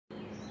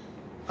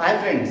Hi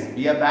friends,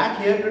 we are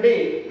back here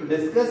today to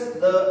discuss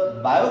the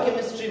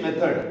biochemistry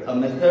method, a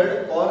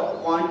method for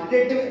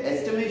quantitative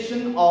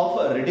estimation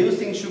of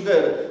reducing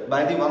sugar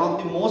by one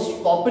of the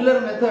most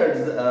popular methods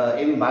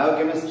in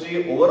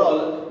biochemistry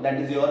overall, that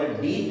is your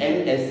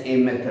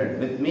DNSA method.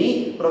 With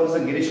me,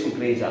 Professor Girish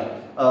Kukreja.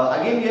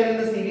 Again, we are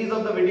in the series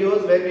of the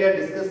videos where we are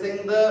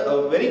discussing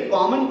the very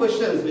common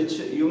questions which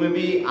you may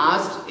be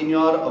asked in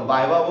your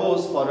Viva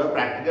Vo's for your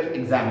practical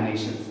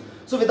examinations.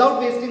 So without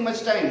wasting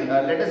much time,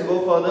 let us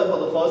go further for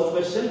the first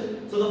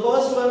question. So the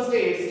first one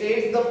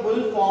states the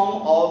full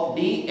form of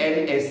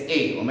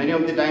DNSA. Many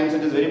of the times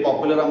it is very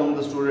popular among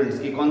the students.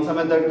 कि कौन सा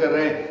method कर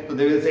रहे हैं? So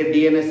they will say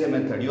DNSA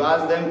method. You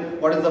ask them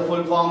what is the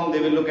full form, they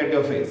will look at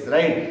your face,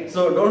 right?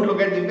 So don't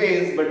look at the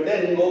face, but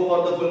then go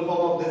for the full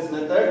form of this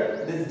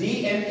method. This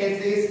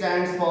DNSA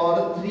stands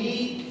for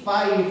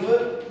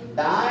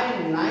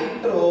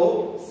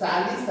 3,5-dinitro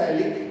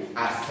salicylic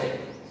acid.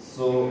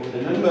 So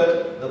remember,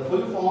 the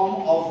full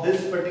form of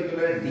this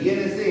particular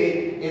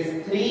DNSA is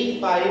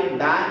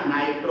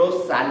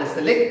 3,5-dinitro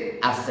salicylic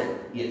acid.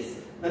 Yes.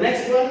 The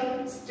next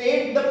one,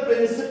 state the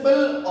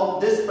principle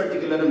of this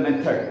particular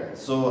method.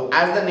 So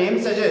as the name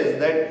suggests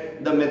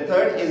that the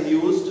method is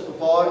used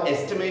for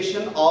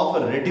estimation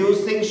of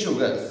reducing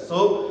sugars.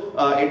 So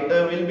it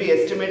will be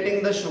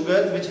estimating the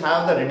sugars which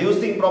have the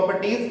reducing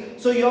properties.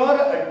 So your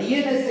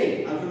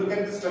DNSA, if you look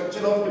at the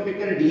structure of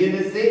typical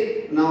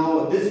DNSA,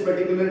 now this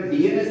particular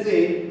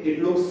DNSA,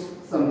 it looks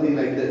something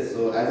like this.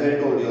 So as I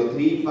told you,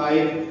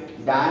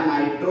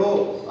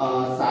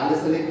 3,5-dinitro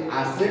salicylic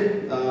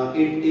acid,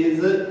 it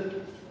is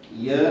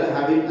here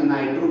having a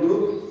nitro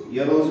group,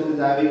 here also it is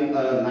having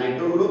a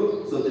nitro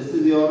group. So this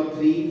is your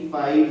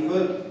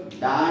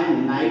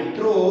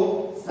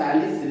 3,5-dinitro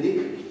salicylic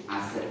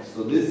acid.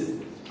 So this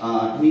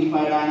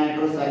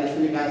 3,5-dinitro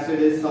salicylic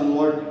acid is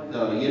somewhat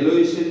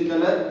yellowish in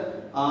color.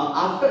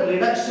 After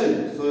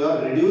reduction, so you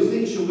are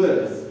reducing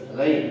sugars,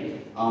 right?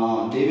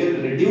 They will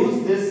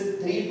reduce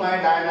this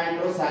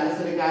 3,5-dinitro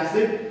salicylic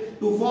acid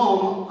to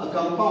form a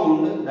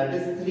compound that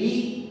is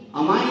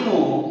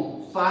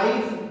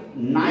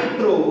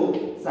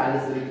 3-amino-5-nitro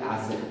salicylic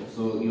acid.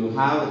 So you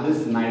have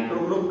this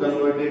nitro group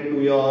converted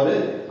to your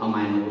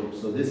amino group.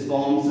 So this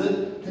forms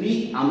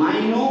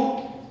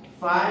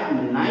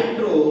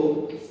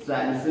 3-amino-5-nitro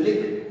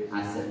salicylic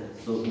acid.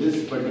 So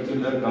this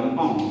particular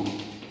compound,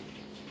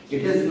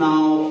 it is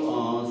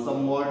now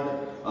somewhat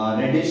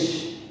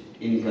reddish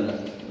in color,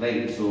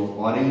 right? So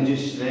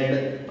orangish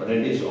red,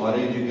 reddish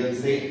orange you can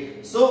say.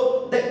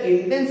 So the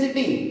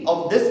intensity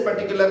of this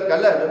particular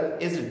color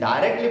is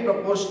directly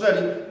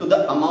proportional to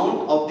the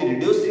amount of the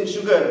reducing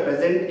sugar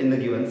present in the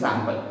given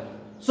sample.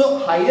 So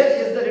higher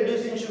is the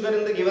reducing sugar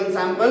in the given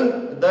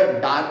sample, the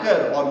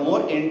darker or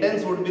more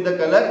intense would be the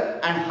color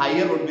and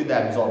higher would be the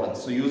absorbance.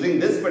 So using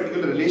this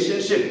particular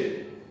relationship,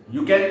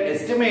 you can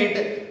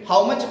estimate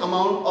how much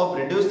amount of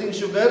reducing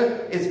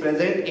sugar is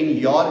present in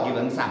your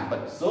given sample.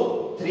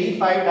 So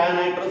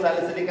 3,5-dinitro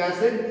salicylic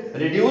acid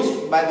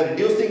reduced by the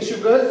reducing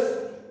sugars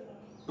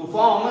to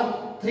form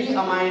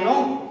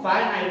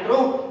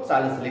 3-amino-5-nitro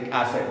salicylic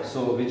acid.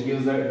 So which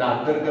gives a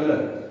darker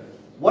color.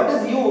 What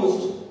is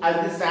used as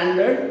the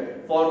standard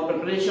for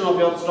preparation of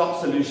your stock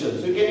solution?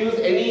 So you can use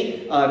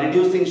any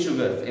reducing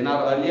sugars. In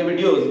our earlier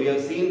videos, we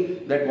have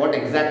seen that what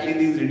exactly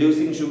these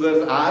reducing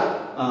sugars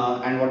are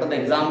and what are the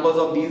examples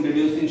of these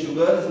reducing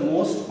sugars.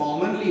 Most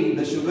commonly,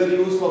 the sugar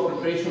used for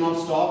preparation of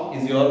stock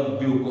is your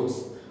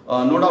glucose.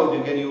 No doubt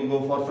you can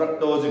go for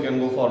fructose, you can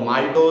go for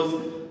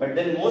maltose, but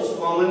then most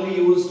commonly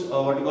used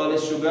what you call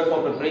as sugar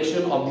for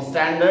preparation of the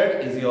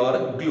standard is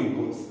your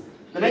glucose.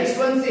 The next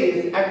one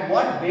says, at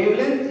what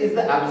wavelength is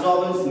the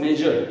absorbance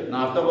measured?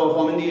 Now after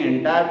performing the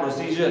entire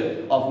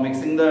procedure of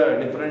mixing the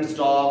different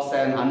stocks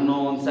and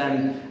unknowns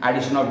and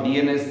addition of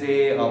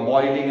DNSA,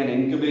 boiling and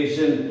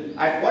incubation,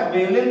 at what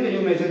wavelength will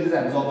you measure this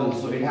absorbance?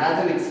 So it has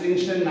an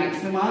extinction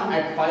maxima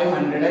at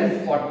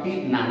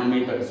 540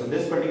 nanometers. So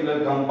this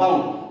particular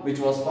compound which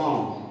was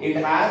found, it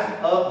has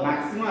a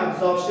maximum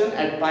absorption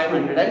at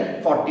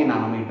 540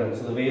 nanometers.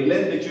 So the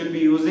wavelength which you will be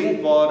using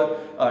for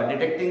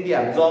detecting the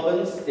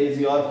absorbance is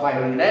your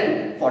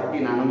 540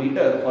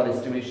 nanometer for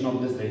estimation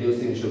of this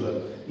reducing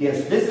sugar.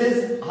 Yes, this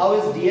is how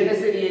is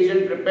DNSA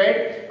reagent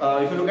prepared.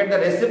 If you look at the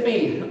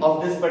recipe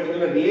of this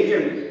particular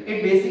reagent,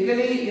 it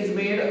basically is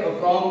made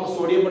from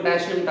sodium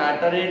potassium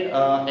tartrate,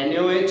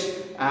 NaOH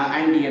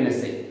and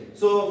DNSA.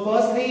 So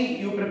firstly,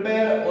 you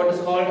prepare what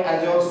is called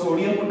as your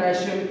sodium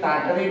potassium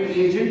tartrate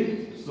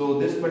reagent. So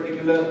this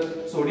particular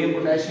sodium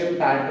potassium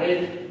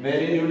tartrate,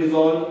 wherein you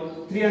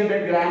dissolve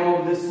 300 gram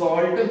of this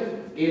salt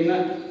in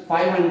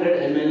 500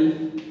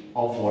 ml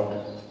of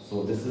water.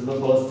 So this is the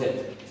first step.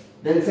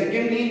 Then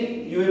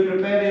secondly, you will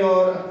prepare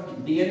your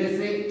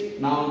DNSA.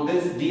 Now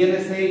this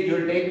DNSA, you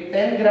will take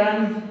 10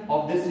 gram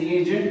of this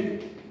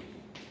reagent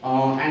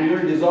and you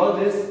will dissolve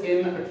this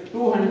in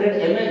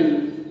 200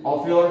 ml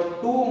of your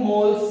 2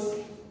 moles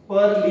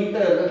per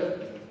liter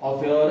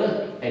of your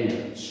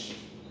NaOH.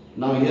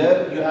 Now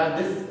here you have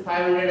this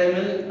 500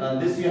 ml,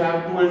 this you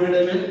have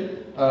 200 ml.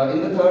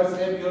 In the third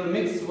step, you will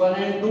mix 1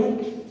 and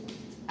 2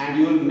 and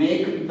you will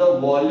make the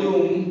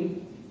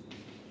volume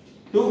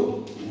to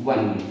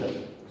 1 liter.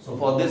 So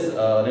for this,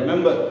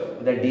 remember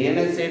the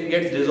DNSA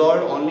gets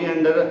dissolved only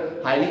under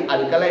highly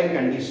alkaline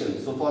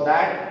conditions. So for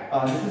that,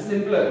 this is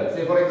simpler.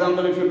 Say for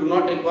example, if you do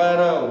not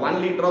require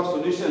 1 liter of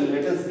solution,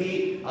 let us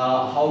see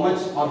how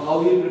much or how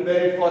we will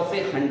prepare it for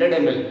say 100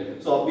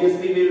 ml. So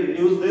obviously we will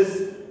reduce this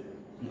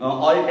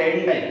all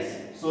 10 times.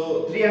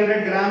 So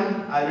 300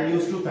 gram I will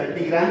reduce to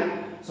 30 gram.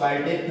 So I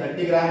will take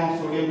 30 gram of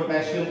sodium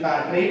potassium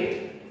tartrate.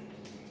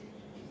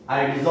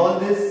 I dissolve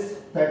this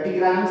 30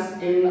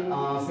 grams in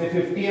say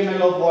 50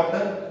 ml of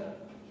water.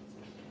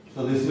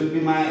 So this will be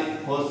my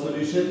first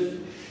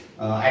solution.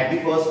 At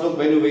the first look,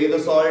 when you weigh the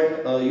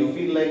salt, you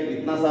feel like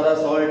itna sara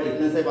salt,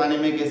 itne se pani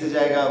mein kaise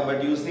jayega,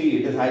 but you see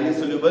it is highly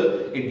soluble,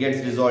 it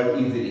gets dissolved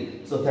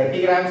easily. So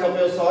 30 grams of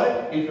your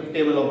salt in 50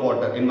 ml of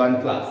water in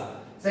one flask.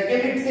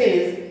 Second, it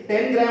says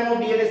 10 gram of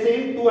DNSA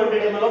in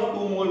 200 ml of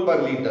 2 mole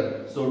per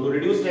liter. So to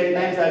reduce 10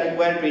 times, I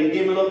require 20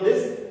 ml of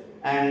this,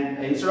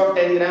 and instead of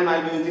 10 gram,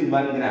 I will be using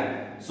 1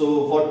 gram.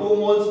 So for 2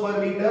 moles per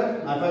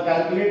liter, now if I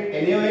calculate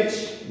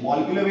NaOH,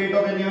 molecular weight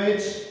of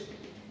NaOH,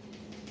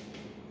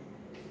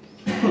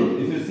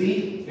 if you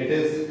see, it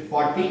is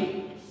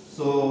 40.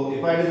 So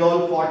if I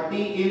dissolve 40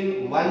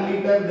 in 1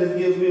 liter, this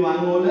gives me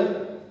 1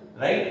 molar,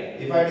 right?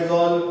 If I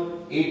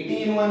dissolve 80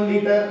 in 1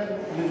 liter,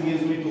 this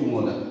gives me 2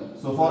 molar.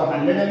 So for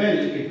 100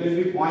 ml, it will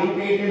be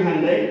 0.8 in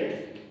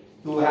 100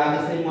 to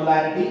have the same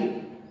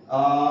molarity.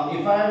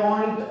 If I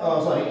want,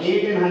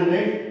 8 in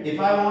 100, if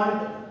I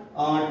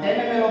want 10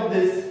 ml of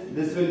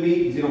this will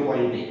be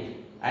 0.8.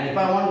 And if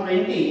I want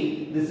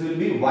 20, this will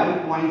be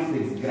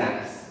 1.6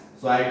 grams.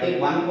 So I take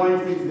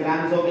 1.6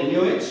 grams of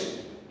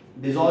NaOH,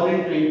 dissolve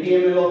in 20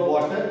 ml of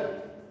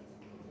water,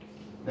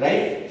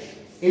 right?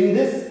 In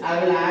this,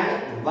 I will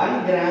add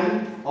 1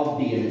 gram of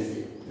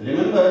DNSA.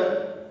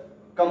 Remember,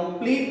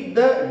 complete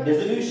the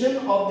dissolution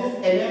of this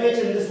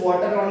NaOH in this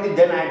water, only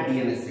then add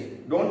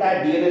DNSA. Don't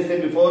add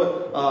DNSA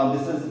before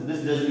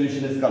this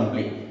dissolution is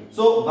complete.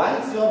 So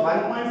once your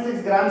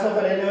 1.6 grams of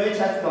NaOH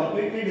has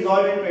completely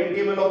dissolved in 20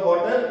 ml of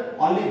water,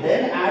 only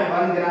then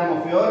add 1 gram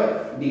of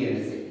your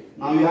DNSA.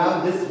 Now you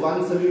have this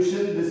one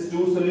solution, this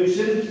two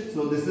solutions.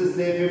 So this is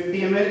say 50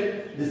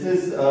 ml, this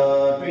is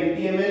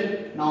 20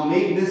 ml. Now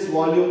make this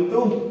volume to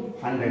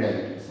 100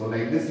 ml. So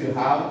like this you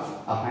have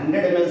a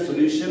 100 ml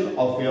solution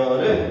of your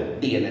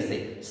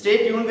DNSA.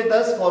 Stay tuned with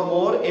us for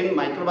more in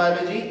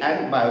microbiology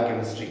and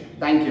biochemistry.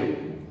 Thank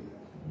you.